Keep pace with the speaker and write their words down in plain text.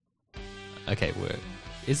Okay,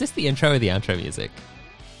 is this the intro or the outro music?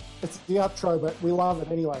 It's the outro, but we love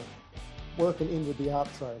it anyway. Working in with the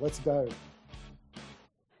outro. Let's go.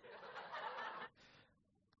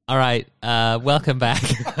 All right, welcome back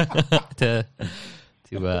to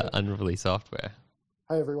Unruly Software.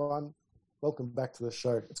 Hey everyone, welcome back to the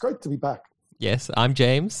show. It's great to be back. Yes, I'm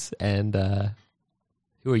James, and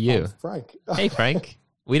who are you? I'm Frank. Hey, Frank.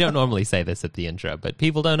 We don't normally say this at the intro, but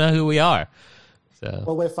people don't know who we are. So,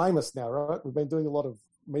 well, we're famous now, right? We've been doing a lot of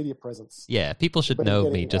media presence. Yeah, people should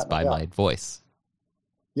know me just by my voice.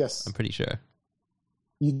 Yes. I'm pretty sure.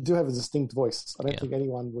 You do have a distinct voice. I don't think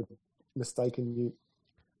anyone would mistaken you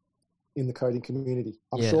in the coding community.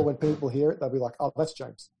 I'm sure when people hear it, they'll be like, oh, that's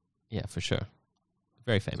James. Yeah, for sure.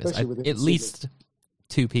 Very famous. Especially At least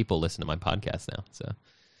 2 people listen to my podcast now. So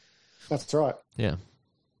that's right. Yeah.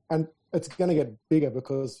 And it's going to get bigger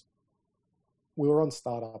because we were on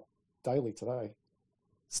Startup Daily today.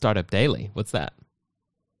 Startup Daily? What's that?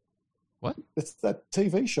 What? It's that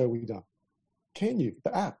TV show we done. Can you?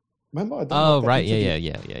 The app. Remember? Right. Yeah.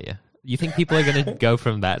 You think people are going to go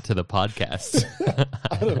from that to the podcast?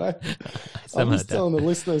 I don't know. I'm just telling the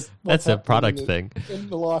listeners that's a product thing. In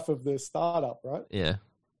the life of the startup, right? Yeah.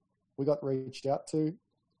 We got reached out to.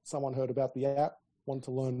 Someone heard about the app, wanted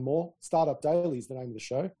to learn more. Startup Daily is the name of the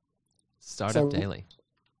show. Startup Daily.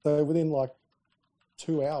 So within like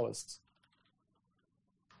 2 hours...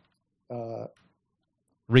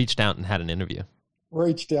 reached out and had an interview.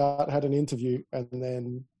 Reached out, had an interview, and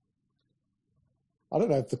then I don't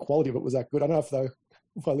know if the quality of it was that good. I don't know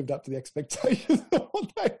if I lived up to the expectations of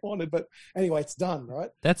what they wanted, but anyway, it's done, right?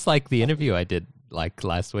 That's like the interview I did like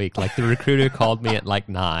last week. Like the recruiter called me at like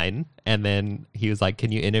 9, and then he was like,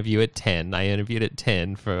 "Can you interview at 10?" I interviewed at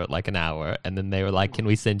 10 for like an hour, and then they were like, "Can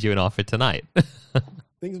we send you an offer tonight?"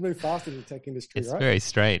 Things move fast in the tech industry, it's right? It's very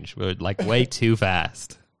strange. We're like way too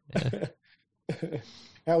fast. Yeah.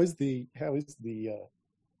 How is the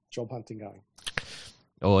job hunting going?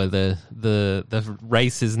 Or the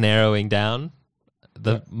race is narrowing down.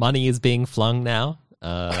 The money is being flung now.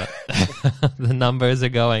 The numbers are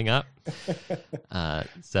going up.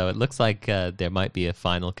 So it looks like there might be a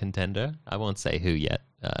final contender. I won't say who yet,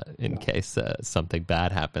 in case something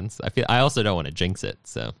bad happens. I also don't want to jinx it.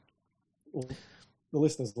 So well, the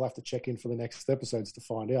listeners will have to check in for the next episodes to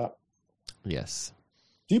find out. Yes.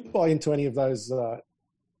 Do you buy into any of those,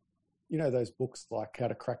 those books like How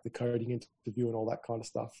to Crack the Coding Interview and all that kind of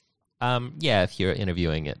stuff? Yeah, if you're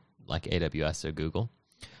interviewing at like AWS or Google.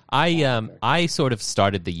 I sort of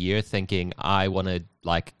started the year thinking I want to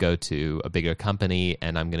like go to a bigger company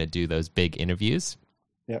and I'm going to do those big interviews.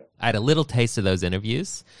 Yep. I had a little taste of those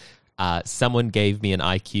interviews. Someone gave me an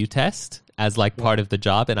IQ test as like part of the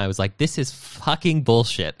job, and I was like, "This is fucking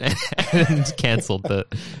bullshit," and canceled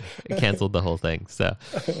the whole thing. So,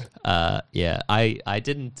 I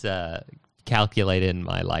didn't calculate in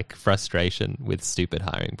my like frustration with stupid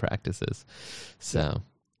hiring practices. So,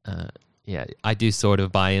 I do sort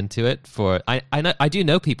of buy into it. I do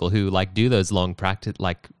know people who like do those long practice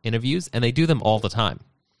like interviews, and they do them all the time.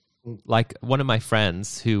 Like one of my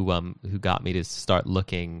friends who got me to start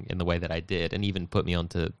looking in the way that I did, and even put me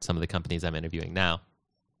onto some of the companies I'm interviewing now.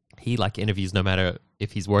 He like interviews no matter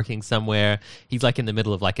if he's working somewhere. He's like in the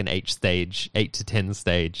middle of like an 8 to 10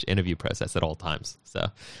 stage interview process at all times.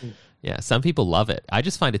 So yeah, some people love it. I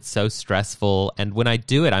just find it so stressful, and when I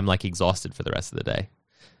do it, I'm like exhausted for the rest of the day.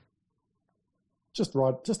 Just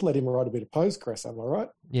let him write a bit of Postgres, am I right?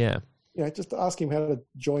 Yeah. Just ask him how to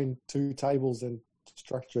join 2 tables and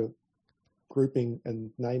structure, grouping,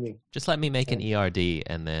 and naming. Just let me make an ERD,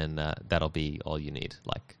 and then that'll be all you need.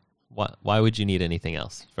 Like, why would you need anything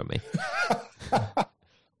else from me?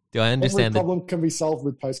 Do I understand every problem can be solved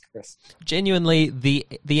with Postgres? Genuinely, the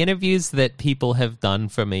interviews that people have done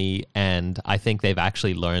for me, and I think they've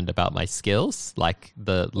actually learned about my skills, like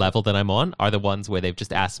the level that I'm on, are the ones where they've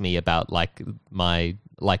just asked me about like my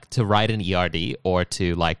to write an ERD or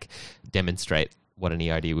to like demonstrate what an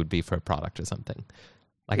ERD would be for a product or something.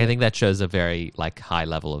 Like, I think that shows a very like high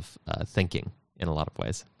level of thinking in a lot of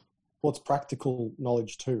ways. Well, it's practical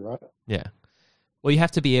knowledge too, right? Yeah. Well, you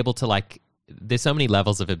have to be able to like, there's so many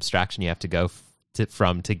levels of abstraction you have to go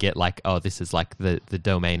from to get like, oh, this is like the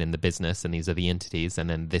domain in the business, and these are the entities, and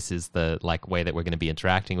then this is the like way that we're going to be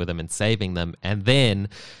interacting with them and saving them, and then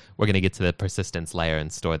we're going to get to the persistence layer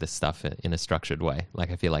and store this stuff in a structured way.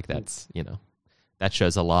 Like, I feel like that's, that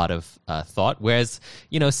shows a lot of thought. Whereas,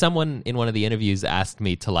 someone in one of the interviews asked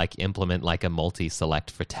me to like implement like a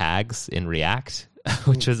multi-select for tags in React,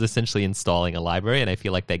 which was essentially installing a library, and I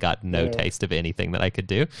feel like they got no taste of anything that I could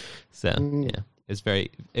do. So, it's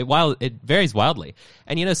it varies wildly.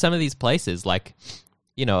 And, some of these places, like,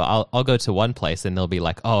 I'll go to one place and they'll be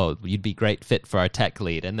like, oh, you'd be great fit for our tech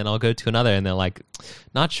lead. And then I'll go to another and they're like,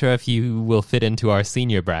 not sure if you will fit into our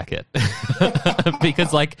senior bracket.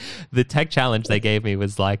 Because like the tech challenge they gave me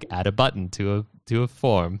was like add a button to a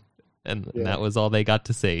form. And that was all they got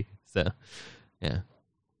to see. So, yeah.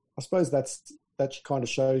 I suppose that kind of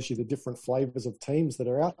shows you the different flavors of teams that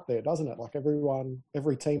are out there, doesn't it? Like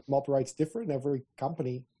every team operates different, every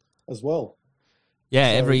company as well.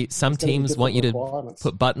 Yeah, so some teams want you to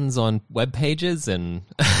put buttons on web pages, and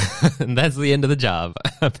and that's the end of the job,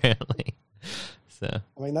 apparently. So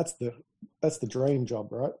I mean, that's the dream job,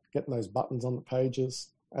 right? Getting those buttons on the pages,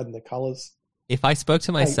 adding the colors. If I spoke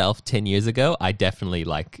to myself 10 years ago, I definitely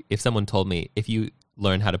if someone told me, if you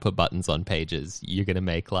learn how to put buttons on pages, you're going to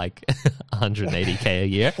make like 180K a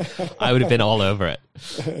year, I would have been all over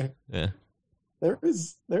it. Yeah. There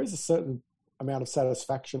is a certain amount of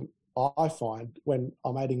satisfaction I find when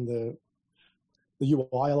I'm adding the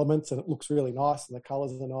UI elements and it looks really nice and the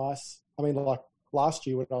colors are nice. I mean, like last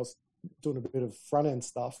year when I was doing a bit of front end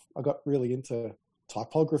stuff, I got really into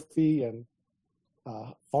typography and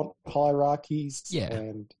font hierarchies. Yeah.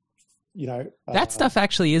 And, that stuff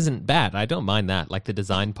actually isn't bad. I don't mind that, like the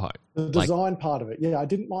design part. The design part of it. Yeah, I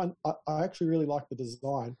didn't mind. I actually really like the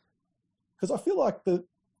design because I feel like the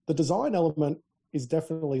design element is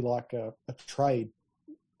definitely like a trade.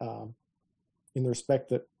 In the respect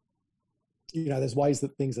that, there's ways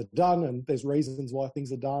that things are done and there's reasons why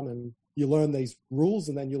things are done and you learn these rules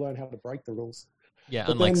and then you learn how to break the rules. Yeah,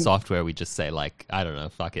 but unlike software, we just say like, I don't know,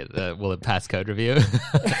 fuck it. Will it pass code review?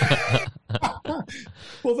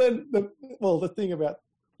 Well, the thing about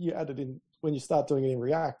you add it in, when you start doing it in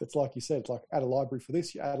React, it's like you said, it's like add a library for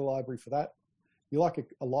this, you add a library for that. You like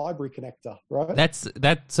a library connector, right?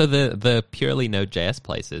 So the purely Node.js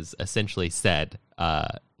places essentially said,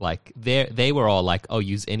 like they were all like, oh,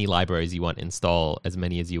 use any libraries you want, install as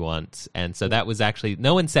many as you want. And so that was actually,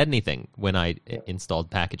 no one said anything when I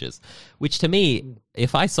installed packages, which to me,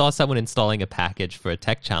 if I saw someone installing a package for a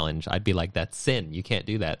tech challenge, I'd be like, that's sin. You can't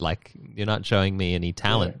do that. Like, you're not showing me any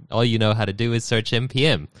talent. Yeah. All you know how to do is search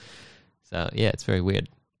NPM. So yeah, it's very weird.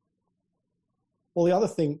 Well, the other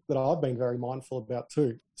thing that I've been very mindful about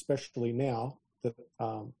too, especially now that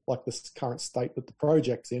like this current state that the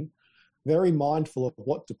project's in, very mindful of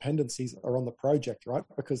what dependencies are on the project, right?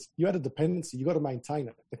 Because you add a dependency, you got to maintain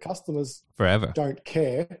it. The customers forever don't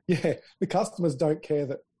care. Yeah, the customers don't care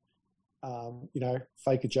that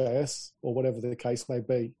Faker.js or whatever the case may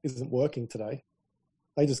be isn't working today.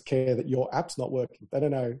 They just care that your app's not working. They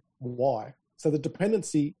don't know why. So the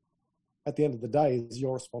dependency at the end of the day is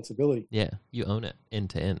your responsibility. Yeah, you own it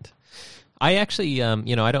end to end. I actually,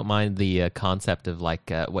 I don't mind the concept of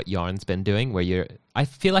like what Yarn's been doing, where I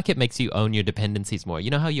feel like it makes you own your dependencies more. You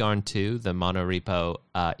know how Yarn 2, the monorepo,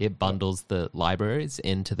 it bundles the libraries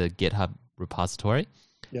into the GitHub repository?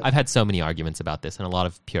 Yep. I've had so many arguments about this, and a lot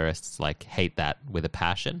of purists like hate that with a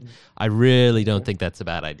passion. I really don't think that's a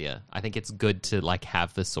bad idea. I think it's good to like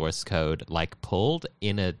have the source code like pulled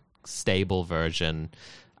in a stable version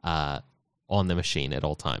on the machine at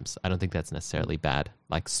all times. I don't think that's necessarily bad.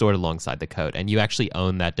 Like stored alongside the code, and you actually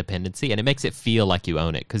own that dependency, and it makes it feel like you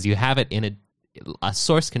own it because you have it in a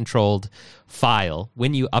source-controlled file.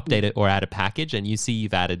 When you update it or add a package, and you see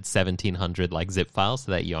you've added 1,700 like zip files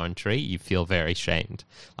to that Yarn tree, you feel very shamed.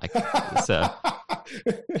 Like so,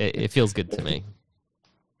 it feels good to me.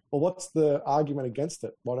 Well, what's the argument against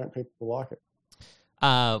it? Why don't people like it?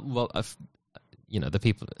 The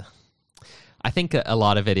people. I think a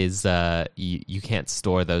lot of it is you can't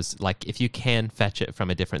store those. Like if you can fetch it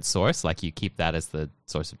from a different source, like you keep that as the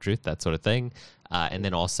source of truth, that sort of thing. And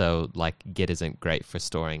then also like Git isn't great for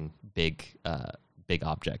storing big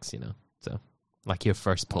objects, So like your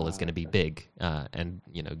first pull is going to be big, and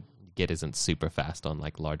Git isn't super fast on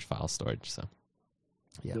like large file storage. So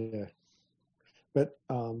yeah. But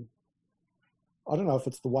I don't know if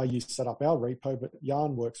it's the way you set up our repo, but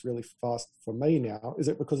Yarn works really fast for me now. Is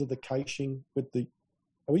it because of the caching with the...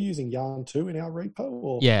 Are we using Yarn 2 in our repo?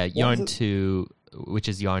 Or yeah, Yarn 2, which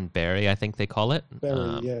is Yarn Berry, I think they call it.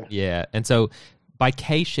 Berry, yeah. Yeah, and so by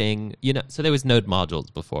caching, so there was node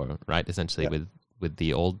modules before, right, essentially with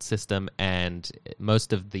the old system, and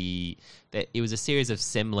most of it was a series of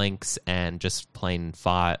symlinks and just plain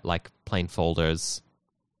folders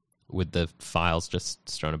with the files just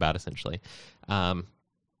strewn about, essentially.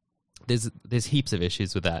 There's heaps of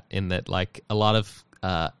issues with that, in that like a lot of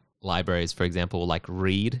libraries, for example, will like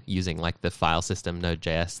read using like the file system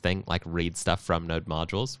Node.js thing, like read stuff from node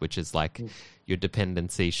modules, which is like your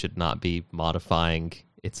dependency should not be modifying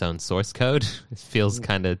its own source code. It feels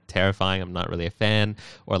kind of terrifying. I'm not really a fan,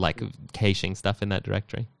 or like caching stuff in that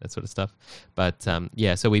directory, that sort of stuff. But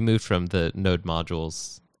yeah, so we moved from the node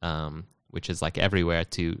modules, which is like everywhere,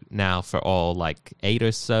 to now for all like 8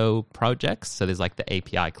 or so projects. So there's like the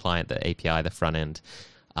API client, the API, the front end.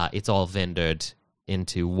 It's all vendored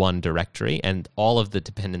into one directory, and all of the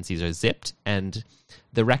dependencies are zipped. And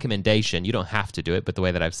the recommendation, you don't have to do it, but the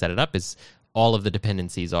way that I've set it up is all of the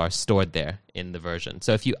dependencies are stored there in the version.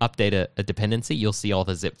 So if you update a dependency, you'll see all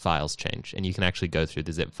the zip files change, and you can actually go through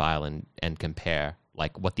the zip file and compare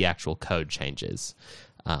like what the actual code changes,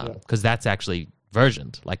 because that's actually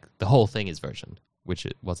versioned. Like the whole thing is versioned, which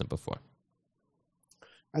it wasn't before.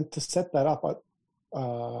 And to set that up,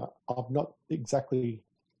 I'm not exactly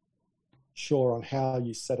sure on how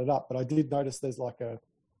you set it up, but I did notice there's like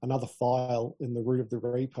another file in the root of the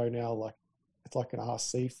repo now, like it's like an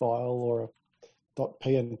RC file or a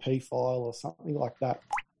 .pnp file or something like that.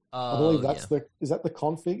 I believe that's is that the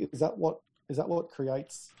config? Is that what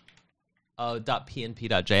creates? Oh,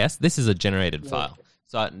 .pnp.js. This is a generated file.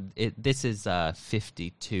 So this is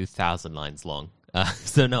 52,000 lines long.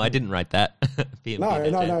 So no, I didn't write that.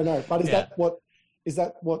 No. But is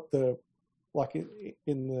that what the, like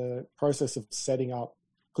in the process of setting up,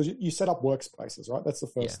 because you set up workspaces, right? That's the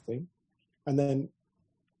first thing. And then,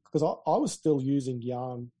 because I was still using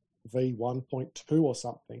Yarn v1.2 or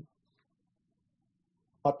something,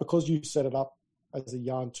 but because you set it up as a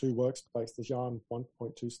Yarn 2 workspace, does Yarn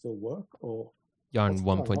 1.2 still work, or Yarn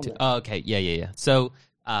 1.2? Oh, okay, yeah. So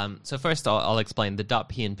first I'll explain the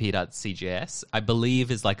 .pnp.cjs. I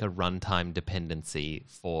believe is like a runtime dependency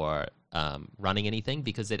for running anything,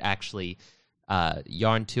 because it actually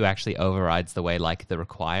Yarn 2 actually overrides the way like the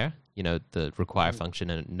require, the require function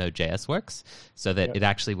in Node.js works, so that it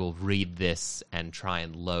actually will read this and try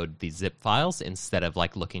and load the zip files instead of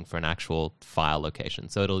like looking for an actual file location.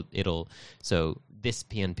 So so this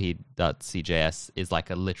pnp.cjs is like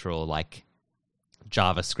a literal like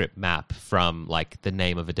JavaScript map from like the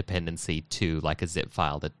name of a dependency to like a zip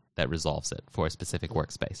file that resolves it for a specific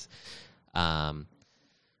workspace.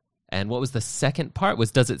 And what was the second part?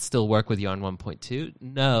 Was, does it still work with Yarn 1.2?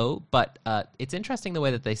 No, but it's interesting the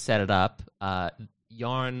way that they set it up.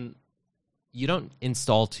 Yarn, you don't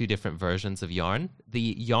install two different versions of Yarn.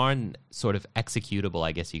 The Yarn sort of executable,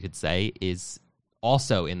 I guess you could say, is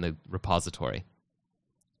also in the repository.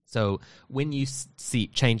 So when you see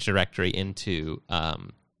change directory into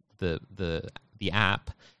the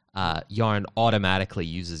app, Yarn automatically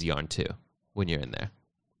uses Yarn 2 when you're in there.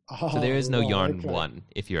 So there is no Yarn 1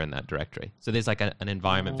 if you're in that directory. So there's like an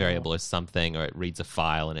environment variable or something, or it reads a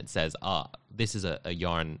file and it says, this is a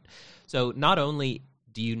Yarn. So not only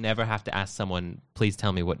do you never have to ask someone, please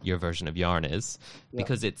tell me what your version of Yarn is,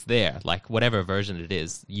 because it's there. Like whatever version it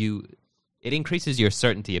is, it increases your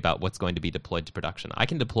certainty about what's going to be deployed to production. I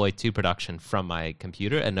can deploy to production from my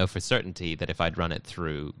computer and know for certainty that if I'd run it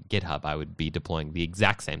through GitHub, I would be deploying the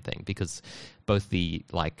exact same thing, because both the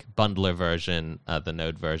like bundler version, the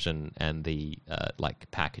node version, and the like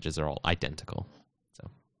packages are all identical. So,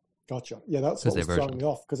 gotcha. Yeah, that's what was throwing me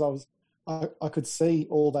off, because I could see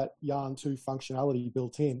all that Yarn 2 functionality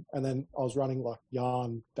built in, and then I was running like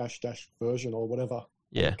Yarn -- version or whatever.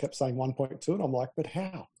 Yeah, and it kept saying 1.2, and I'm like, but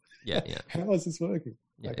how? Yeah. How is this working?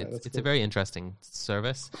 Yeah, okay, it's a very interesting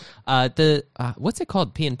service. What's it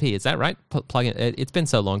called? PNP, is that right? Plugin. It's been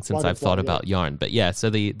so long since I've thought about Yarn, but yeah.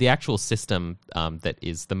 So the actual system that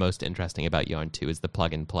is the most interesting about Yarn 2 is the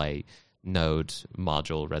plug and play node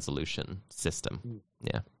module resolution system.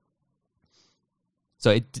 Yeah.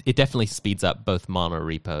 So it definitely speeds up both mono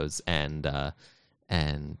repos and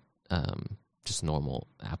just normal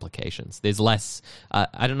applications. There's less.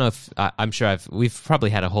 I don't know if I'm sure we've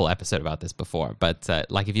probably had a whole episode about this before, but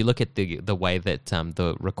like if you look at the way that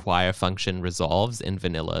the require function resolves in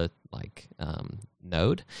vanilla like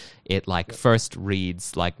Node, it like first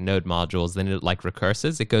reads like node modules, then it like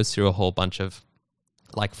recurses. It goes through a whole bunch of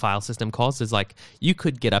like file system calls. There's like you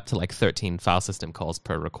could get up to like 13 file system calls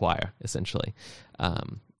per require essentially.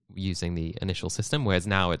 Using the initial system, whereas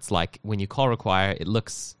now it's like when you call require, it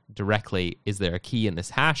looks directly, is there a key in this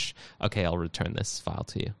hash? Okay, I'll return this file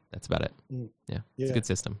to you. That's about it. Yeah, it's a good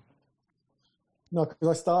system. No, because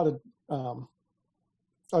I started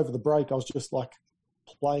over the break, I was just like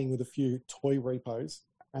playing with a few toy repos,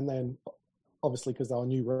 and then obviously because they were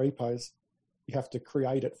new repos, you have to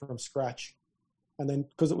create it from scratch. And then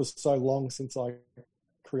because it was so long since I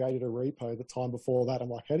created a repo the time before that, I'm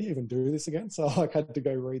like, how do you even do this again? So I had to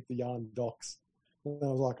go read the Yarn docs, and I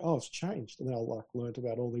was like, oh, it's changed. And then I like learned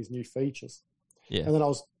about all these new features. Yeah. And then I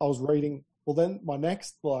was reading. Well, then my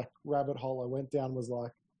next like rabbit hole I went down was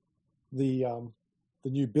like the the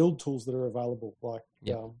new build tools that are available, like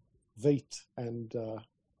Veet and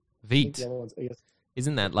Veet. the other one's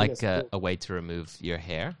Isn't that like a way to remove your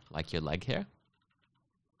hair, like your leg hair?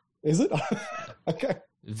 Is it? Okay.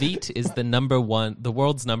 Veet is the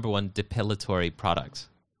world's number one depilatory product.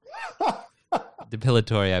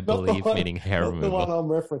 Depilatory, I believe, meaning hair removal. The one I'm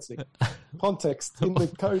referencing. Context, in the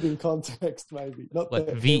coding context, maybe. Not what,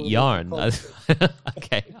 Veet yarn?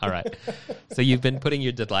 Okay, all right. So you've been putting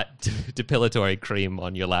your depilatory cream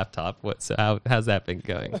on your laptop. How's that been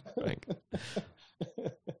going, Frank?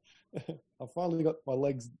 I finally got my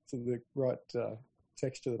legs to the right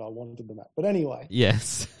texture that I wanted them at. But anyway.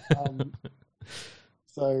 Yes.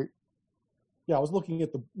 So, yeah, I was looking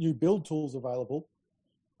at the new build tools available.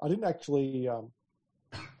 I didn't actually.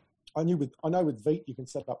 I know with Veet you can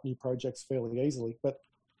set up new projects fairly easily, but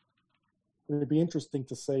it would be interesting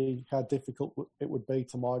to see how difficult it would be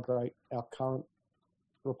to migrate our current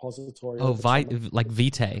repository. Oh, like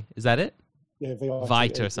Vitae, is that it? Yeah,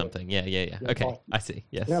 Vite or something. Yeah. Okay, Vite. I see.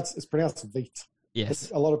 Yes, it's pronounced Veet. Yes,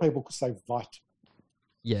 a lot of people say Vite.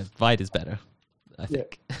 Yeah, Vite is better. I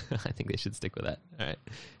think. Yeah. I think they should stick with that. All right.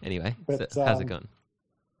 Anyway, so how's it going?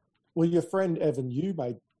 Well, your friend Evan Yu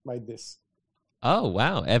made this. Oh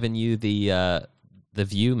wow, Evan Yu, the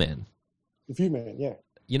Vue man. The Vue man, yeah.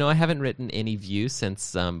 You know, I haven't written any Vue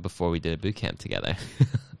since before we did a boot camp together.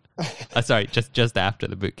 Sorry, just after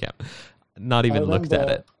the boot camp. Not even looked at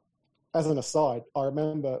it. As an aside, I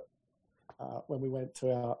remember when we went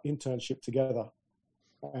to our internship together,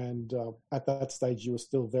 and at that stage you were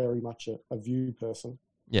still very much a Vue person.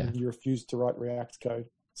 Yeah. And you refused to write React code.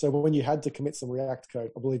 So when you had to commit some React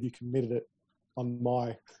code, I believe you committed it on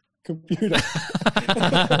my computer.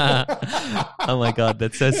 Oh my God,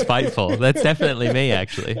 that's so spiteful. That's definitely me,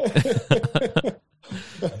 actually.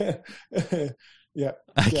 Yeah.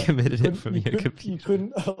 I committed it from your computer. You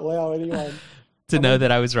couldn't allow anyone to know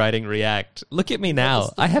that I was writing React. Look at me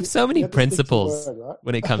now. I have so many principles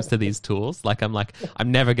when it comes to these tools.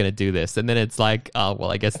 I'm never going to do this. And then it's like, oh,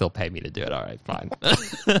 well, I guess they'll pay me to do it. All right, fine.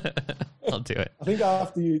 I'll do it. I think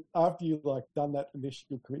after you like done that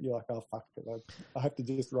initial commit, you're like, oh, fuck it. I have to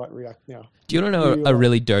just write React now. Do you want to know a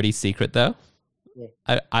really dirty secret, though?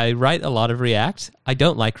 Yeah. I write a lot of React. I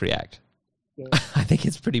don't like React. Yeah. I think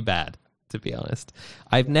it's pretty bad, to be honest.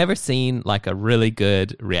 I've never seen like a really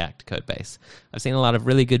good React code base. I've seen a lot of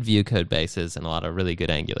really good Vue code bases and a lot of really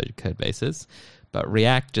good Angular code bases, but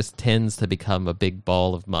React just tends to become a big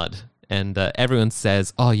ball of mud. And everyone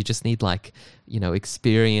says, oh, you just need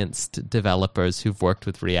experienced developers who've worked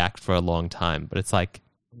with React for a long time. But it's like,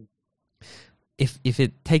 if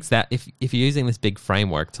it takes that, if you're using this big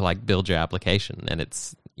framework to like build your application and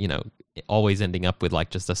it's, always ending up with like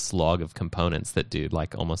just a slog of components that do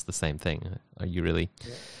like almost the same thing. Are you really?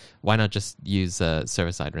 Yeah. Why not just use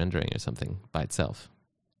server-side rendering or something by itself?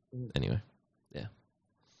 Anyway, yeah.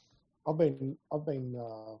 I've been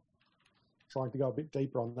trying to go a bit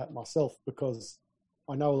deeper on that myself because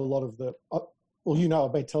I know a lot of the.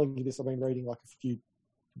 I've been telling you this. I've been reading like a few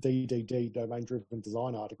DDD domain-driven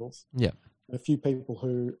design articles. Yeah. And a few people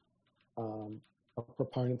who are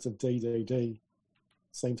proponents of DDD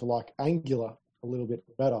seem to like Angular a little bit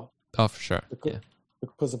better. Oh, for sure.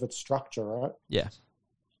 Because of its structure, right? Yeah.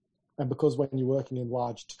 And because when you're working in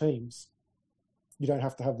large teams, you don't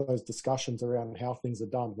have to have those discussions around how things are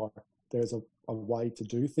done. Like there's a way to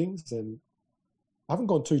do things. And I haven't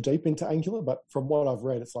gone too deep into Angular, but from what I've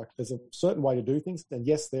read, it's like there's a certain way to do things. And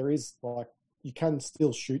yes, there is like, you can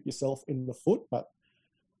still shoot yourself in the foot, but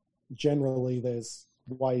generally there's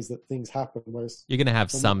ways that things happen, whereas you're going to have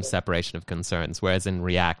some separation of concerns, whereas in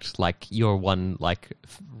React, like your one like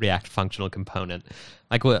React functional component,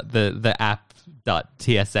 like the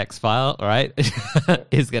app.tsx file, right,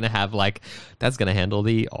 is going to have like, that's going to handle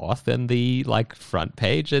the auth and the like front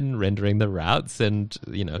page and rendering the routes and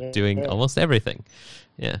doing almost everything.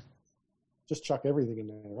 Yeah, just chuck everything in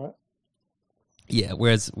there, right? Yeah,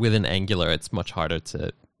 whereas within Angular it's much harder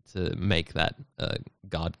to make that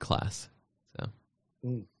God class.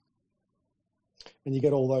 And you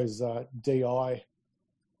get all those DI,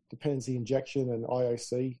 dependency injection, and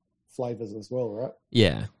IOC flavors as well, right?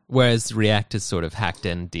 Yeah. Whereas React is sort of hacked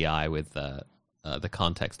in DI with the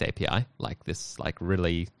context API, like this, like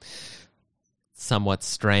really somewhat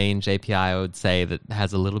strange API, I would say, that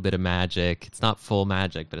has a little bit of magic. It's not full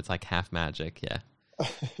magic, but it's like half magic. Yeah,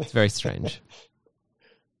 it's very strange.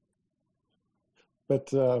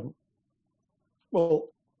 But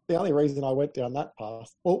the only reason I went down that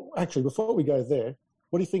path, well, actually, before we go there,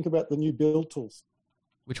 what do you think about the new build tools?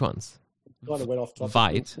 Which ones? Kind of went off topic.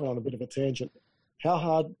 Vite. Went on a bit of a tangent. How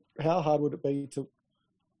hard would it be to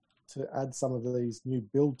to add some of these new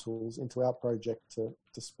build tools into our project to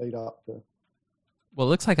speed up the. Well, it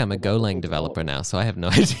looks like I'm a Golang developer now, so I have no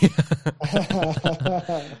idea.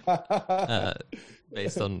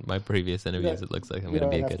 Based on my previous interviews, it looks like I'm going to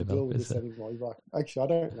be a good developer. So. Like, actually, I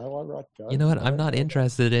don't know. I write Go. You know what? I'm not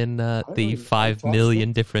interested in the 5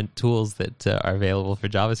 million different tools that are available for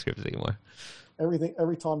JavaScript anymore.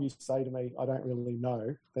 Every time you say to me, I don't really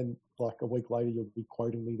know, then like a week later, you'll be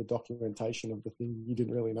quoting me the documentation of the thing you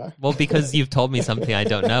didn't really know. Well, because you've told me something I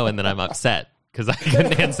don't know, and then I'm upset because I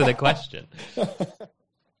couldn't answer the question.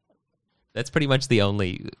 That's pretty much the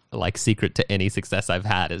only like secret to any success I've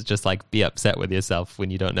had is just like be upset with yourself when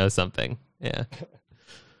you don't know something. Yeah.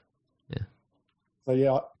 Yeah. So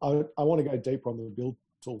yeah, I want to go deeper on the build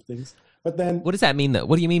tool things. But then what does that mean though?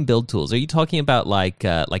 What do you mean build tools? Are you talking about like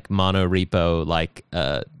monorepo, like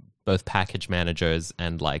both package managers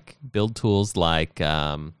and like build tools like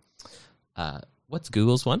what's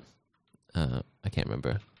Google's one? I can't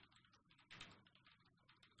remember.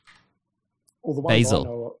 Well, the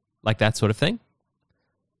Bazel. Like that sort of thing?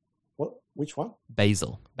 What? Which one?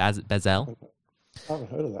 Bazel. Bazel? I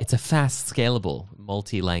haven't heard of that. It's a fast, scalable,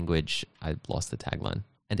 multi-language, I lost the tagline,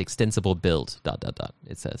 and extensible build, ...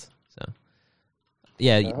 it says. So,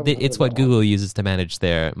 yeah, it's what Google uses to manage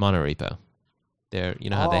their monorepo.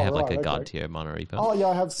 You know how they have like a God tier monorepo? Oh, yeah,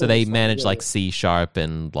 I have. So they manage like C#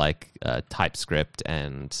 and like TypeScript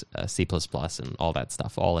and C++ and all that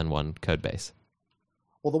stuff, all in one code base.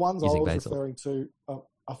 Well, the ones I was Bazel. referring to,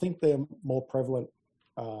 I think they're more prevalent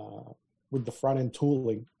with the front end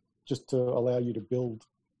tooling, just to allow you to build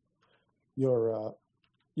your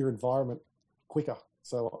environment quicker.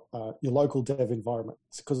 So your local dev environment,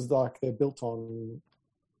 because like they're built on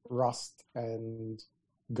Rust and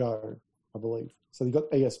Go, I believe. So you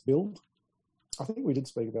got ES Build. I think we did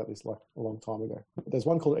speak about this like a long time ago. There's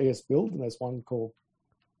one called ES Build and there's one called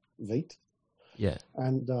Vite. Yeah.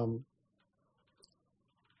 And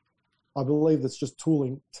I believe that's just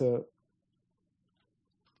tooling to,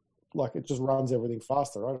 like, it just runs everything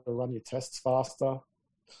faster, right? It'll run your tests faster.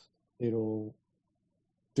 It'll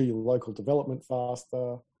do your local development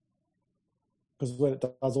faster. Because when it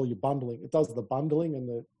does all your bundling, it does the bundling and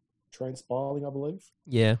the transpiling, I believe.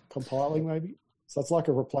 Yeah. Compiling, maybe. So it's like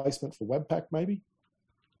a replacement for Webpack, maybe.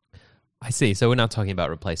 I see. So we're not talking about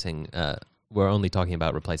replacing, we're only talking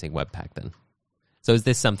about replacing Webpack then. So is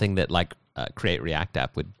this something that like Create React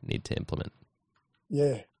app would need to implement?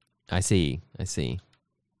 Yeah. I see.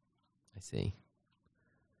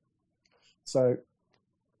 So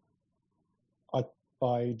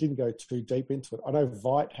I didn't go too deep into it. I know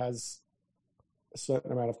Vite has a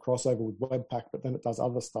certain amount of crossover with Webpack, but then it does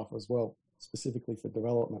other stuff as well, specifically for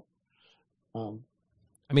development.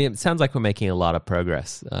 I mean, it sounds like we're making a lot of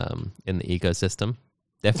progress in the ecosystem.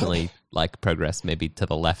 Definitely like progress maybe to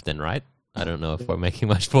the left and right. I don't know if we're making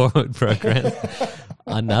much forward progress.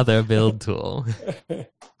 Another build tool. I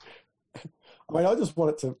mean, I just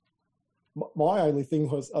want it to... My only thing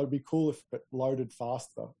was it would be cool if it loaded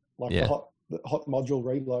faster. Like the hot module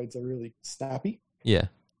reloads are really snappy. Yeah.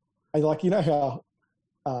 And like, you know how,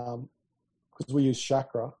 because we use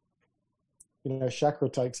Chakra, Chakra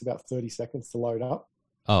takes about 30 seconds to load up.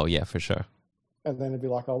 Oh, yeah, for sure. And then it'd be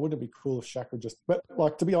like, oh, wouldn't it be cool if Chakra just... But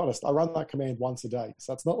like, to be honest, I run that command once a day.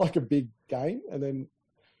 So it's not like a big game. And then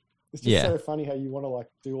it's just so funny how you want to like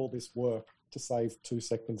do all this work to save 2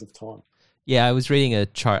 seconds of time. Yeah, I was reading a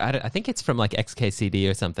chart. I think it's from like XKCD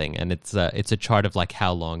or something, and it's a chart of like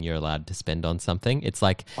how long you're allowed to spend on something. It's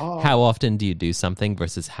like how often do you do something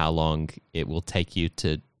versus how long it will take you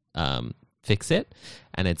to fix it.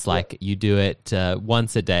 And it's like you do it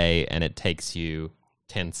once a day, and it takes you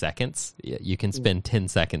 10 seconds. You can spend 10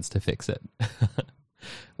 seconds to fix it.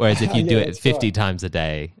 Whereas if you do it 50 times a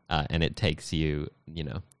day, and it takes you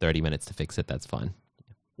 30 minutes to fix it, that's fine.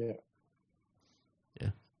 Yeah.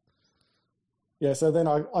 Yeah, so then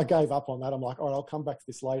I gave up on that. I'm like, all right, I'll come back to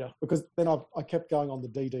this later. Because then I kept going on the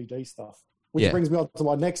DDD stuff, which brings me on to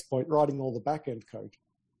my next point, writing all the back-end code.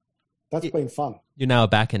 That's been fun. You're now a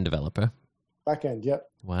back-end developer. Back-end, yep.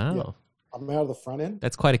 Wow. Yep. I'm out of the front end.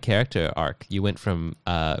 That's quite a character arc. You went from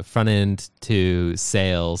front-end to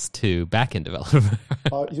sales to back-end developer.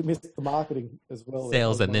 You missed the marketing as well.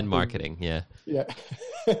 Sales and then marketing, yeah. Yeah.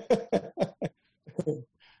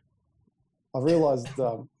 I realized...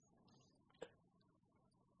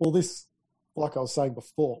 well, this, like I was saying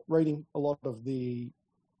before,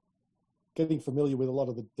 getting familiar with a lot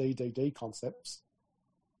of the DDD concepts.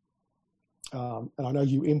 And I know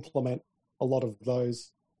you implement a lot of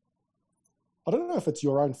those. I don't know if it's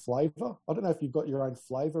your own flavor. I don't know if you've got your own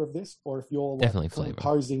flavor of this or if you're like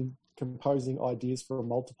composing composing ideas for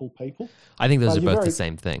multiple people. I think those are both the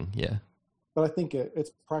same thing. Yeah. But I think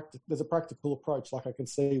there's a practical approach. Like I can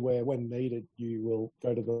see where when needed, you will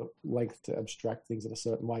go to the length to abstract things in a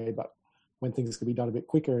certain way. But when things can be done a bit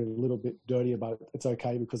quicker and a little bit dirtier, but it's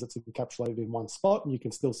okay because it's encapsulated in one spot and you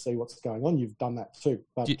can still see what's going on. You've done that too.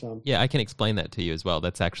 But I can explain that to you as well.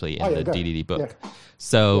 That's actually in the DDD book. Yeah.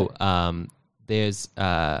 So there's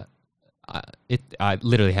I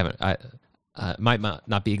literally haven't. Might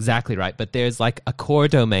not be exactly right, but there's like a core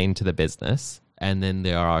domain to the business, and then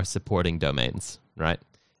there are supporting domains, right?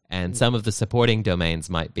 And some of the supporting domains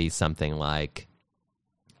might be something like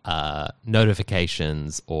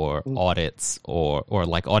notifications or audits or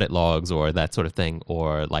like audit logs or that sort of thing,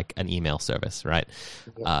 or like an email service, right?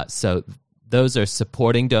 So those are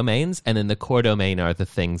supporting domains, and then the core domain are the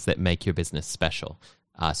things that make your business special.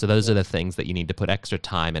 So those are the things that you need to put extra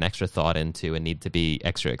time and extra thought into and need to be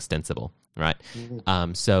extra extensible, right?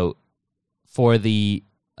 So for the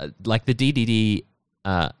like the DDD,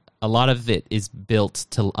 a lot of it is built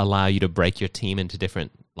to allow you to break your team into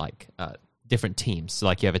different teams. So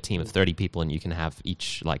like you have a team of 30 people and you can have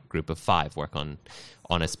each like group of 5 work on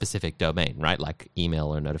a specific domain, right? Like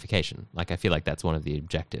email or notification. Like I feel like that's one of the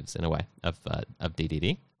objectives in a way of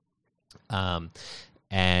DDD.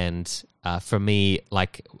 And for me,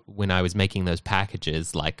 like when I was making those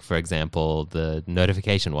packages, like for example, the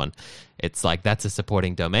notification one, it's like that's a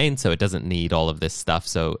supporting domain, so it doesn't need all of this stuff.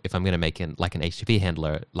 So if I'm going to make like an HTTP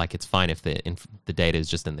handler, like it's fine if the data is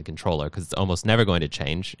just in the controller because it's almost never going to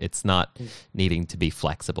change. It's not needing to be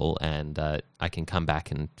flexible, and I can come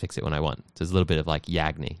back and fix it when I want. So there's a little bit of like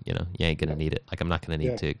YAGNI, you ain't going to need it. Like I'm not going to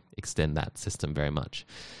need to extend that system very much.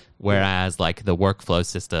 Whereas like the workflow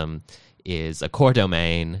system is a core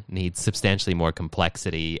domain, needs substantially more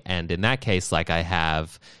complexity, and in that case, like I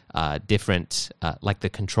have different, like the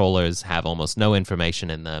controllers have almost no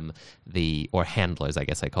information in them, or handlers, I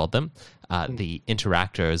guess I called them. The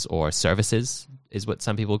interactors or services is what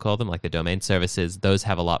some people call them, like the domain services, those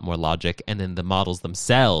have a lot more logic, and then the models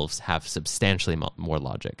themselves have substantially more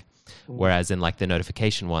logic. Whereas in like the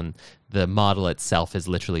notification one, the model itself is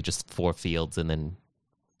literally just 4 fields and then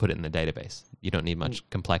put it in the database. You don't need much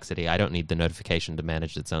complexity. I don't need the notification to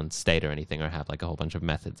manage its own state or anything, or have like a whole bunch of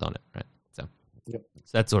methods on it, right? So, so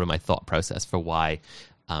that's sort of my thought process for why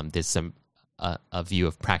there's some a view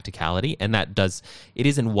of practicality, and it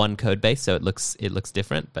is in one code base, so it looks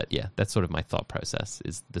different. But yeah, that's sort of my thought process.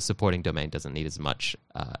 Is the supporting domain doesn't need as much.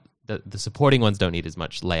 The supporting ones don't need as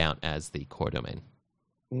much layout as the core domain.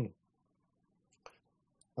 And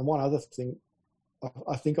one other thing,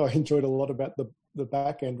 I think I enjoyed a lot about the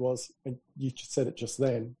back end was, and you said it just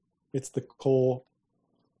then, it's the core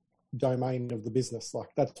domain of the business. Like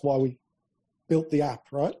that's why we built the app,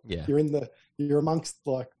 right? Yeah. You're amongst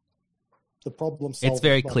like the problem solving. It's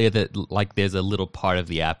very clear that like there's a little part of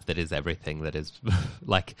the app that is everything, that is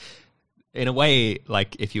like, in a way,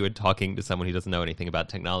 like if you were talking to someone who doesn't know anything about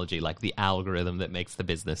technology, like the algorithm that makes the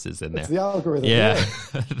business is in there. It's the algorithm. Yeah.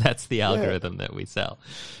 That's the algorithm that we sell.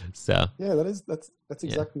 So yeah, that's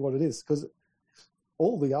exactly what it is. Because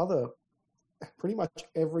all the other, pretty much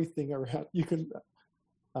everything around, you can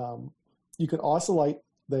isolate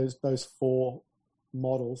those 4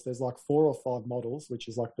 models. There's like 4 or 5 models, which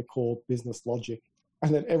is like the core business logic.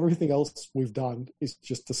 And then everything else we've done is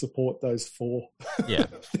just to support those 4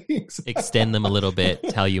 things. Extend them a little bit,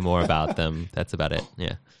 tell you more about them. That's about it.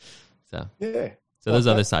 Yeah. So those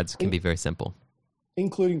other sides can be very simple.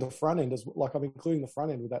 Including the front end, I'm including the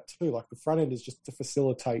front end with that too. Like the front end is just to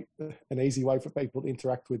facilitate an easy way for people to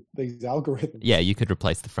interact with these algorithms. Yeah, you could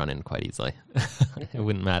replace the front end quite easily. It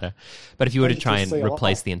wouldn't matter. But if you were to try and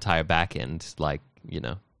replace the entire back end, like,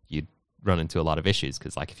 you'd run into a lot of issues,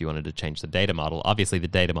 because like if you wanted to change the data model, obviously the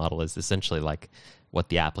data model is essentially like what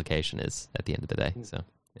the application is at the end of the day. So,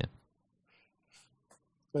 yeah.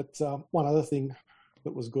 But one other thing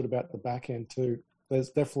that was good about the back end too,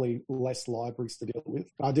 there's definitely less libraries to deal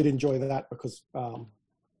with. I did enjoy that because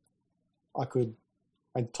I could,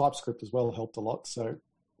 and TypeScript as well helped a lot. So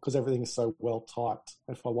because everything is so well typed,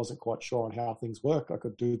 if I wasn't quite sure on how things work, I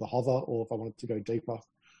could do the hover, or if I wanted to go deeper,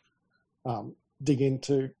 dig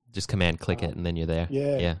into. Just command click it and then you're there.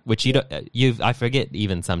 Yeah. Which I forget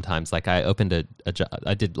even sometimes. Like I opened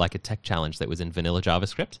I did like a tech challenge that was in vanilla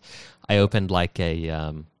JavaScript. I opened like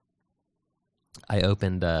a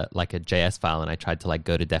JS file and I tried to like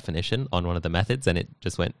go to definition on one of the methods and it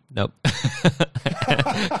just went, nope.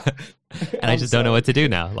 And I just don't know what to do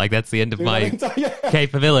now. Like that's the end of my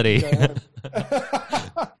capability.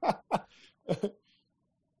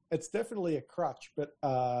 It's definitely a crutch, but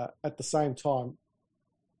at the same time,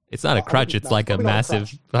 It's not a crutch. It's like a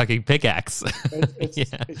massive fucking pickaxe.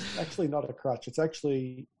 It's actually not a crutch. It's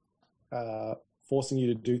actually forcing you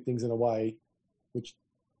to do things in a way which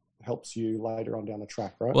helps you later on down the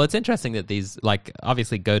track, right? Well, it's interesting that these, like,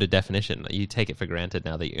 obviously go to definition. You take it for granted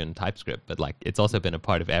now that you're in TypeScript, but like it's also been a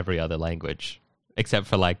part of every other language except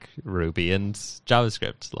for like Ruby and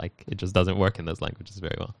JavaScript. Like it just doesn't work in those languages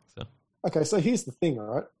very well. So okay, so here's the thing, all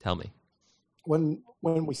right? Tell me. When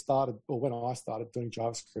we started, or when I started doing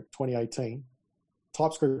JavaScript, 2018,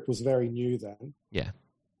 TypeScript was very new then. Yeah.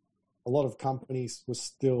 A lot of companies were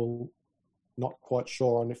still not quite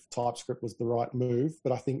sure on if TypeScript was the right move,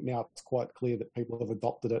 but I think now it's quite clear that people have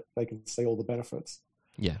adopted it. They can see all the benefits.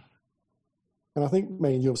 Yeah. And I think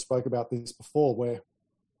me and you have spoke about this before, where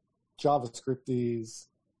JavaScript is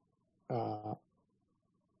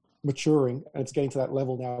maturing, and it's getting to that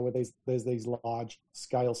level now where there's these large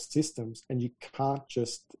scale systems, and you can't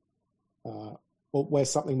just where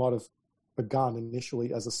something might have begun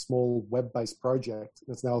initially as a small web-based project,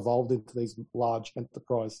 it's now evolved into these large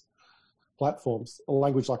enterprise platforms. A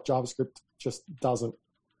language like JavaScript just doesn't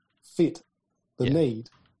fit the need.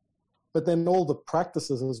 But then all the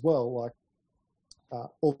practices as well, like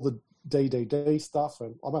all the DDD stuff,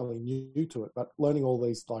 and I'm only new to it, but learning all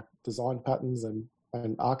these like design patterns and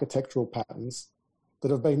architectural patterns that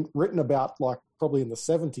have been written about like probably in the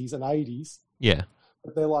 70s and 80s. Yeah.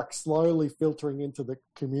 But they're like slowly filtering into the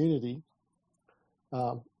community.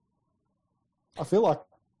 I feel like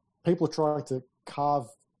people are trying to carve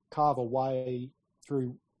a way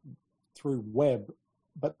through web,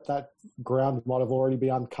 but that ground might have already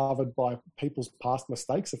been uncovered by people's past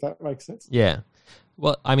mistakes, if that makes sense. Yeah.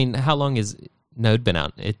 Well, I mean, how long has Node been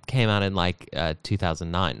out? It came out in like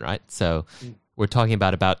 2009, right? So we're talking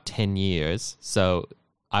about 10 years. So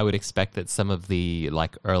I would expect that some of the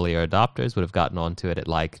like earlier adopters would have gotten onto it at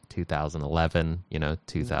like 2011,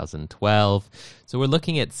 2012. So we're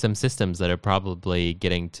looking at some systems that are probably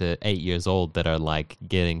getting to 8 years old that are like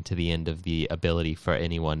getting to the end of the ability for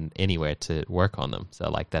anyone anywhere to work on them. So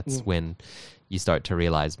like that's when you start to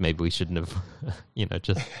realize maybe we shouldn't have,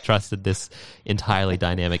 just trusted this entirely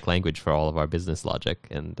dynamic language for all of our business logic,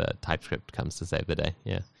 and TypeScript comes to save the day.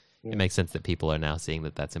 Yeah. It makes sense that people are now seeing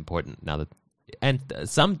that that's important now that. And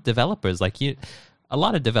some developers, a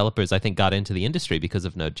lot of developers, I think, got into the industry because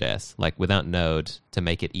of Node.js. Like, without Node, to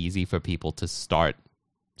make it easy for people to start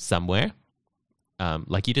somewhere,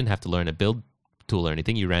 like you didn't have to learn a build tool or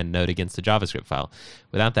anything. You ran Node against a JavaScript file.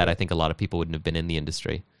 Without that, I think a lot of people wouldn't have been in the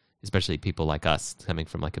industry, especially people like us coming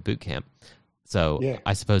from like a boot camp. So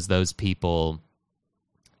I suppose those people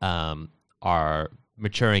are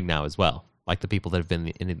maturing now as well. Like the people that have been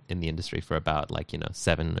in the industry for about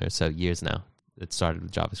 7 or so years now. It started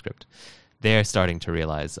with JavaScript. They're starting to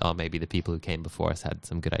realize, maybe the people who came before us had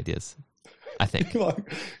some good ideas, I think.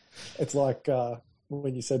 It's like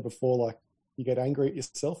when you said before, like you get angry at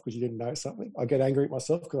yourself because you didn't know something. I get angry at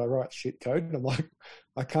myself because I write shit code, and I'm like,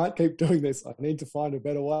 I can't keep doing this. I need to find a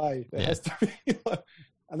better way. There has to be,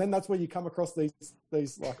 and then that's when you come across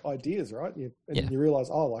these like ideas, right? You realize,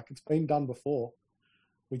 it's been done before.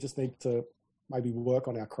 We just need to maybe work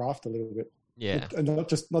on our craft a little bit. Yeah. And not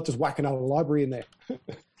just whack another library in there.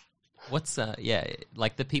 What's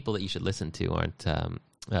like the people that you should listen to aren't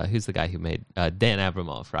who's the guy who made Dan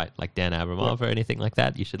Abramov, right? Like Dan Abramov or anything like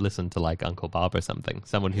that. You should listen to like Uncle Bob or something.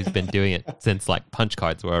 Someone who's been doing it since like punch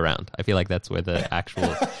cards were around. I feel like that's where the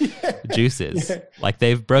actual juice is. Yeah. Like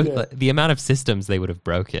they've the amount of systems they would have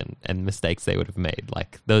broken and mistakes they would have made.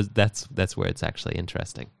 Like those that's where it's actually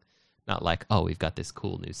interesting. Not like, we've got this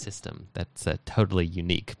cool new system that's totally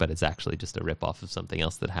unique, but it's actually just a rip-off of something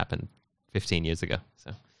else that happened 15 years ago.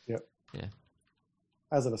 So, yeah.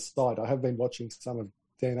 As an aside, I have been watching some of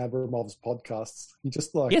Dan Abramov's podcasts. He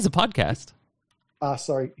has a podcast.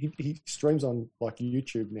 Sorry, he streams on like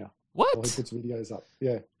YouTube now. What? Or he puts videos up.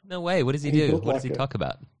 Yeah. No way. What does he do? What does he talk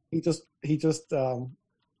about? He just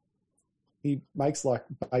he makes like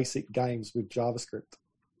basic games with JavaScript.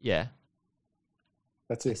 Yeah.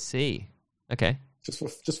 That's it. I see. Okay.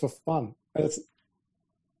 Just for fun. And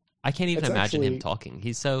I can't even imagine him talking.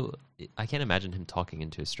 I can't imagine him talking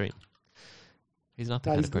into a stream. He's not the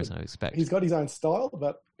kind of person I expect. He's got his own style,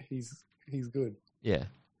 but he's good. Yeah.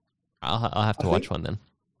 I'll have to watch one then.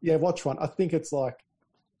 Yeah, watch one. I think it's like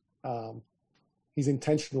he's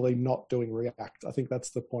intentionally not doing React. I think that's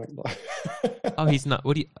the point. He's not.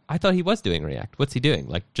 I thought he was doing React. What's he doing?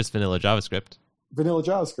 Like just vanilla JavaScript? Vanilla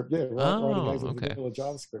JavaScript, yeah. Vanilla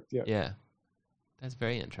JavaScript, yeah. Yeah. That's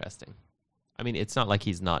very interesting. I mean, it's not like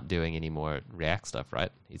he's not doing any more React stuff,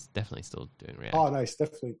 right? He's definitely still doing React. Oh, no, he's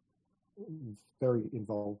definitely very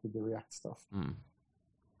involved with the React stuff.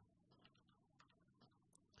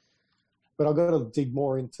 but I've got to dig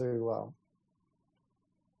more into.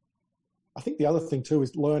 I think the other thing too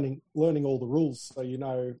is learning all the rules, so you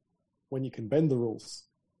know when you can bend the rules.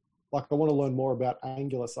 Like I want to learn more about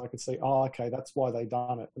Angular, so I can see, oh, okay, that's why they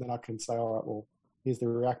done it, and then I can say, all right, well, here's the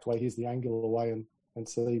React way, here's the Angular way, and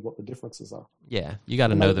see what the differences are. Yeah, you got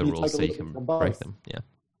to know the rules so you can break them. Yeah.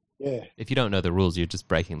 Yeah. If you don't know the rules, you're just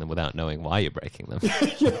breaking them without knowing why you're breaking them.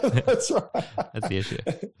 Yeah, that's right. That's the issue.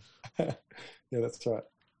 Yeah, that's right.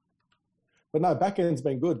 But no, backend's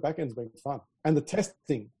been good. Backend's been fun. And the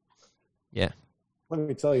testing. Yeah. Let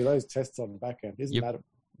me tell you, those tests on the backend,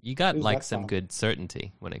 you got like some good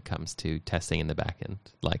certainty when it comes to testing in the backend.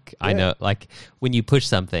 Like I know, like when you push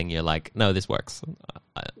something, you're like, no, this works.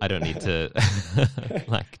 I don't need to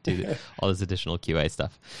like do all this additional QA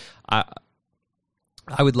stuff.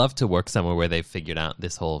 I would love to work somewhere where they've figured out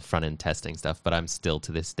this whole front end testing stuff, but I'm still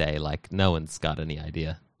to this day like no one's got any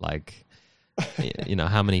idea. Like, you know,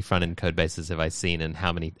 how many front end code bases have I seen, and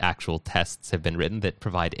how many actual tests have been written that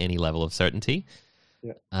provide any level of certainty?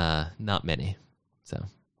 Yeah. Not many. So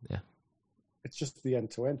yeah, it's just the end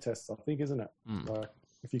to end tests, I think, isn't it? Like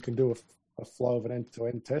if you can do a flow of an end to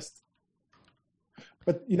end test.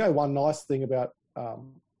 But you know, one nice thing about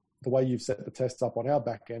the way you've set the tests up on our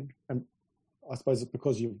back end, and I suppose it's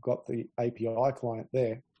because you've got the API client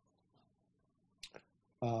there.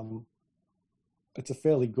 It's a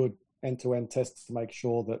fairly good end-to-end test to make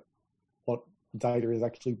sure that what data is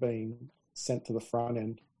actually being sent to the front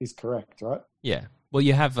end is correct, right? Yeah. Well,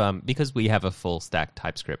 you have, because we have a full stack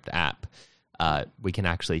TypeScript app, we can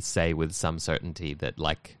actually say with some certainty that,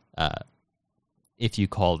 like, if you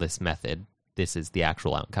call this method, this is the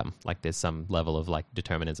actual outcome. Like, there's some level of, like,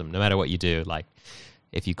 determinism. No matter what you do, like,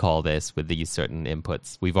 if you call this with these certain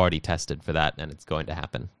inputs, we've already tested for that, and it's going to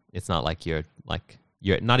happen. It's not like you're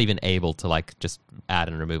not even able to like just add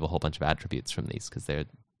and remove a whole bunch of attributes from these because they're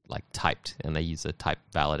like typed and they use a type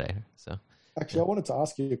validator. So actually, I wanted to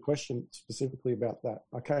ask you a question specifically about that.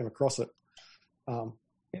 I came across it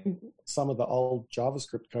in some of the old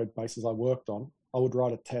JavaScript code bases I worked on. I would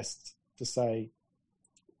write a test to say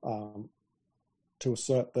to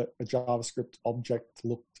assert that a JavaScript object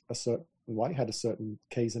looked a certain way, had a certain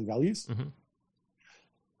keys and values.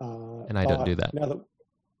 And I don't do that.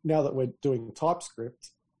 Now that we're doing TypeScript,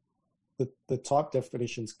 the type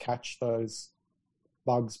definitions catch those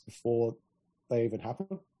bugs before they even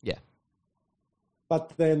happen. Yeah.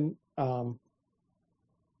 But then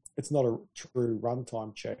it's not a true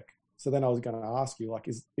runtime check. So then I was going to ask you, like,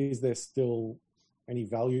 is there still any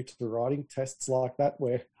value to writing tests like that?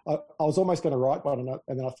 Where I was almost going to write one, and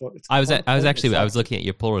then I thought I was looking at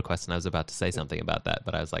your pull request, and I was about to say something about that,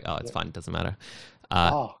 but I was like, oh, it's fine, it doesn't matter.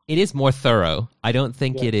 It is more thorough. I don't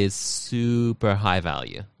think it is super high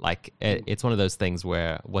value. Like it's one of those things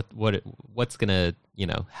where what's gonna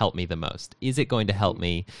help me the most? Is it going to help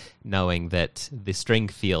me knowing that the string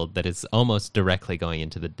field that is almost directly going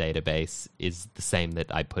into the database is the same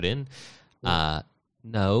that I put in?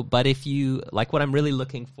 No, but if you like, what I'm really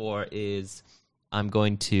looking for is I'm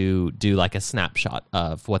going to do like a snapshot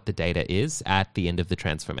of what the data is at the end of the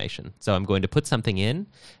transformation. So I'm going to put something in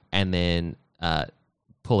and then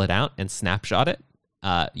pull it out and snapshot it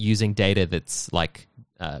using data that's like,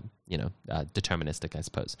 deterministic, I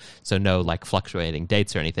suppose. So no like fluctuating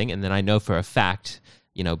dates or anything. And then I know for a fact,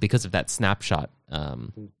 because of that snapshot,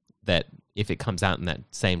 that if it comes out in that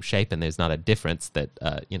same shape and there's not a difference,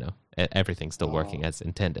 that, everything's still working as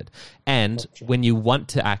intended. And when you want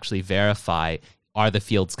to actually verify, are the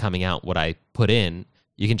fields coming out what I put in,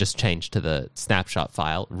 you can just change to the snapshot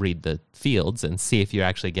file, read the fields, and see if you're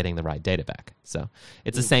actually getting the right data back. So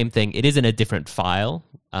it's the same thing. It is in a different file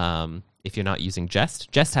if you're not using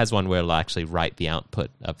Jest. Jest has one where it'll actually write the output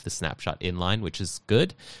of the snapshot inline, which is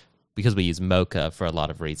good because we use Mocha for a lot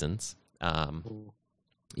of reasons.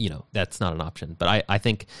 That's not an option. But I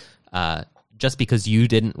think just because you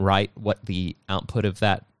didn't write what the output of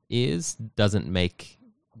that is doesn't make,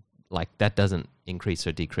 like, that doesn't increase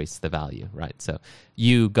or decrease the value, right? So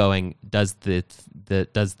you going, does the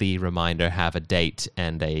reminder have a date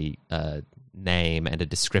and a name and a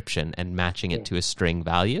description and matching it to a string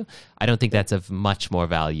value? I don't think that's of much more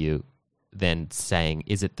value than saying,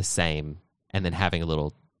 is it the same? And then having a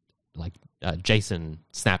little like JSON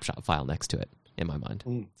snapshot file next to it, in my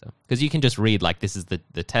mind. So because you can just read like, this is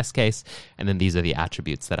the test case, and then these are the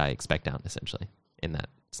attributes that I expect out essentially in that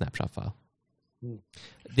snapshot file.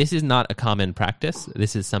 This is not a common practice.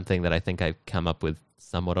 This is something that I think I've come up with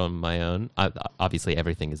somewhat on my own. Obviously,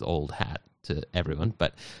 everything is old hat to everyone,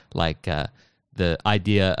 but like the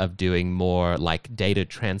idea of doing more like data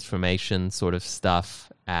transformation sort of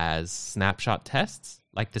stuff as snapshot tests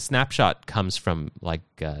Like the snapshot comes from like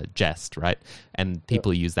Jest, right? And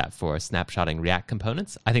people use that for snapshotting React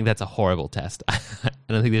components. I think that's a horrible test. I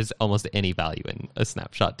don't think there's almost any value in a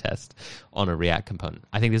snapshot test on a React component.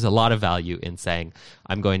 I think there's a lot of value in saying,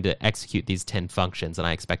 I'm going to execute these 10 functions and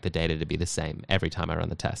I expect the data to be the same every time I run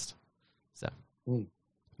the test. So,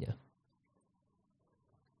 yeah.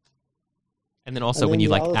 And then also when you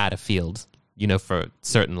like add a field, you know, for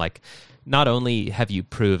certain, like, not only have you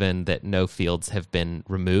proven that no fields have been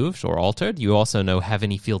removed or altered, you also know, have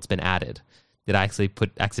any fields been added? Did I actually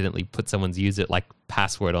accidentally put someone's user like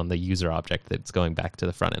password on the user object that's going back to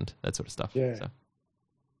the front end? That sort of stuff. Yeah. So.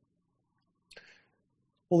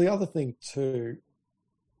 Well, the other thing too,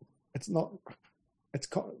 as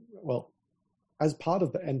part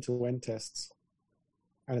of the end-to-end tests,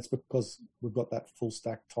 and it's because we've got that full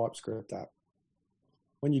stack TypeScript app.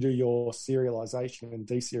 When you do your serialization and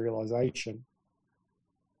deserialization,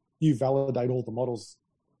 you validate all the models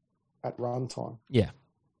at runtime. Yeah.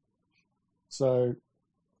 So,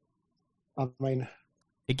 I mean,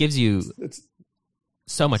 it gives you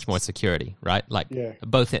so much more security, right? Like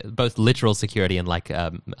both literal security and like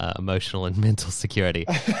emotional and mental security,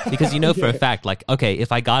 because you know for a fact, like, okay,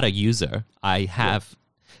 if I got a user, I have.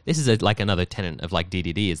 This is like another tenet of like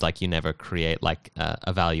DDD is like you never create like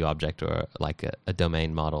a value object or like a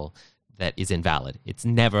domain model that is invalid. It's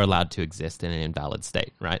never allowed to exist in an invalid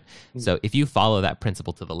state, right? So if you follow that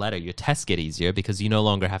principle to the letter, your tests get easier because you no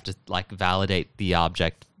longer have to like validate the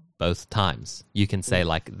object both times. You can say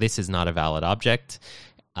like, this is not a valid object.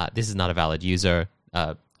 This is not a valid user.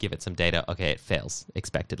 Give it some data. Okay, it fails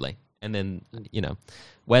expectedly. And then, you know,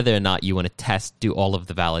 whether or not you want to test, do all of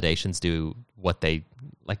the validations, do what they,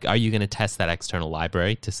 like, are you going to test that external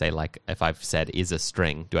library to say, like, if I've said is a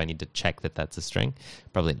string, do I need to check that that's a string?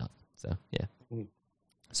 Probably not. So, yeah.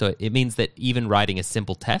 So it means that even writing a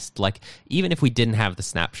simple test, like, even if we didn't have the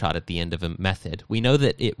snapshot at the end of a method, we know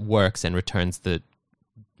that it works and returns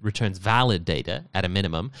valid data at a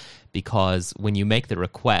minimum, because when you make the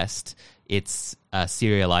request, it's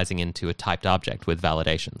serializing into a typed object with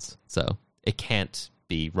validations. So it can't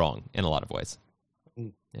be wrong in a lot of ways.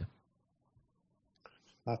 Yeah.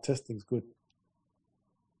 Testing's good.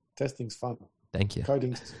 Testing's fun. Thank you.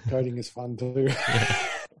 Coding is fun too. Yeah.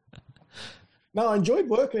 No, I enjoyed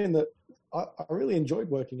working in I really enjoyed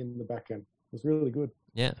working in the back end. It was really good.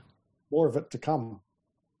 Yeah. More of it to come.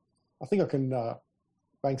 I think I can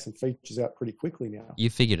bang some features out pretty quickly now. You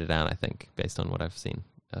figured it out, I think, based on what I've seen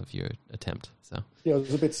of your attempt. So yeah, it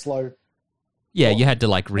was a bit slow. Yeah, you had to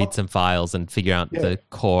like read some files and figure out the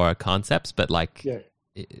core concepts, but like,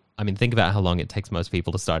 I mean, think about how long it takes most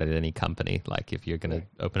people to start at any company. Like if you're going to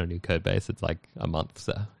open a new code base, it's like a month.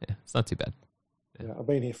 So yeah, it's not too bad. Yeah, I've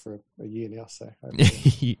been here for a year now, so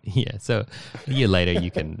yeah. So a year later,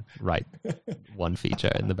 you can write one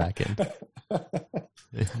feature in the back end.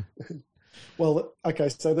 Well, okay,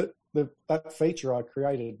 so that feature I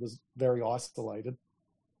created was very isolated.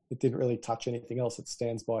 It didn't really touch anything else. It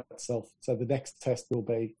stands by itself. So the next test will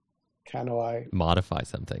be, can I modify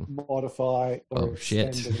something? Modify or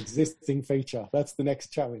extend an existing feature? That's the next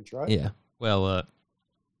challenge, right? Yeah. Well,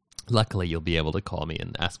 luckily you'll be able to call me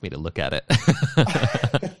and ask me to look at it.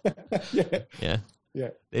 Yeah.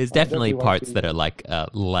 There's definitely parts that are like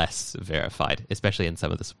less verified, especially in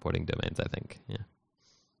some of the supporting domains, I think. Yeah.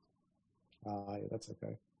 Yeah, that's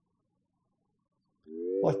okay.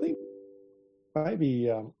 Well, I think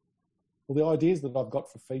maybe the ideas that I've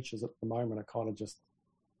got for features at the moment are kind of just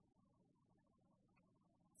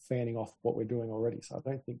fanning off what we're doing already. So I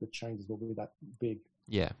don't think the changes will be that big.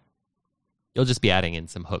 Yeah. You'll just be adding in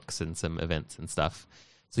some hooks and some events and stuff.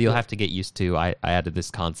 So you'll have to get used to, I added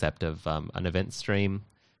this concept of an event stream.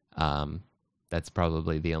 That's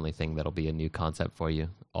probably the only thing that'll be a new concept for you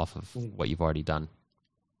off of what you've already done.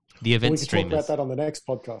 The event stream talk about that on the next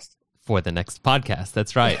podcast. For the next podcast,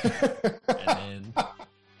 that's right. And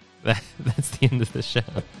then that's the end of the show.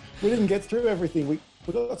 We didn't get through everything. We've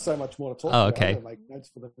got so much more to talk about. Okay. I'll make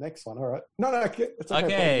notes for the next one. All right. No, it's okay.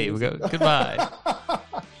 Okay, we'll go. Goodbye.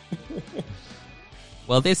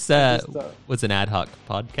 Well, this was an ad hoc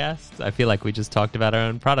podcast. I feel like we just talked about our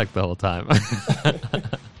own product the whole time.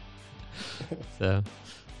 So,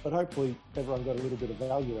 but hopefully everyone got a little bit of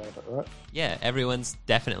value out of it, right? Yeah, everyone's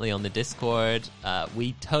definitely on the Discord.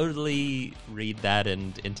 We totally read that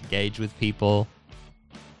and engage with people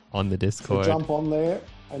on the Discord. So jump on there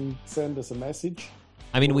and send us a message.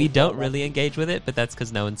 I mean, we don't really engage with it, but that's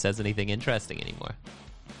because no one says anything interesting anymore.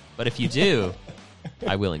 But if you do,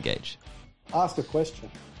 I will engage. Ask a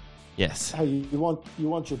question. Yes. Hey, you want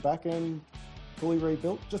your backend fully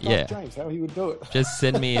rebuilt? Just ask James how he would do it. Just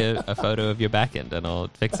send me a photo of your backend and I'll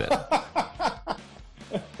fix it.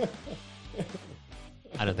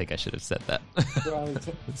 I don't think I should have said that.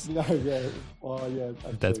 No, yeah. Oh, yeah.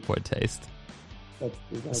 That's poor taste.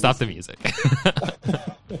 That's Stop the music.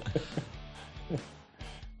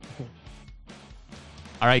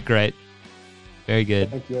 All right, great. Very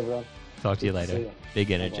good. Thank you, everyone. Talk to you Good to see later. you. Big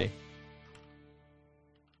Bye-bye. energy.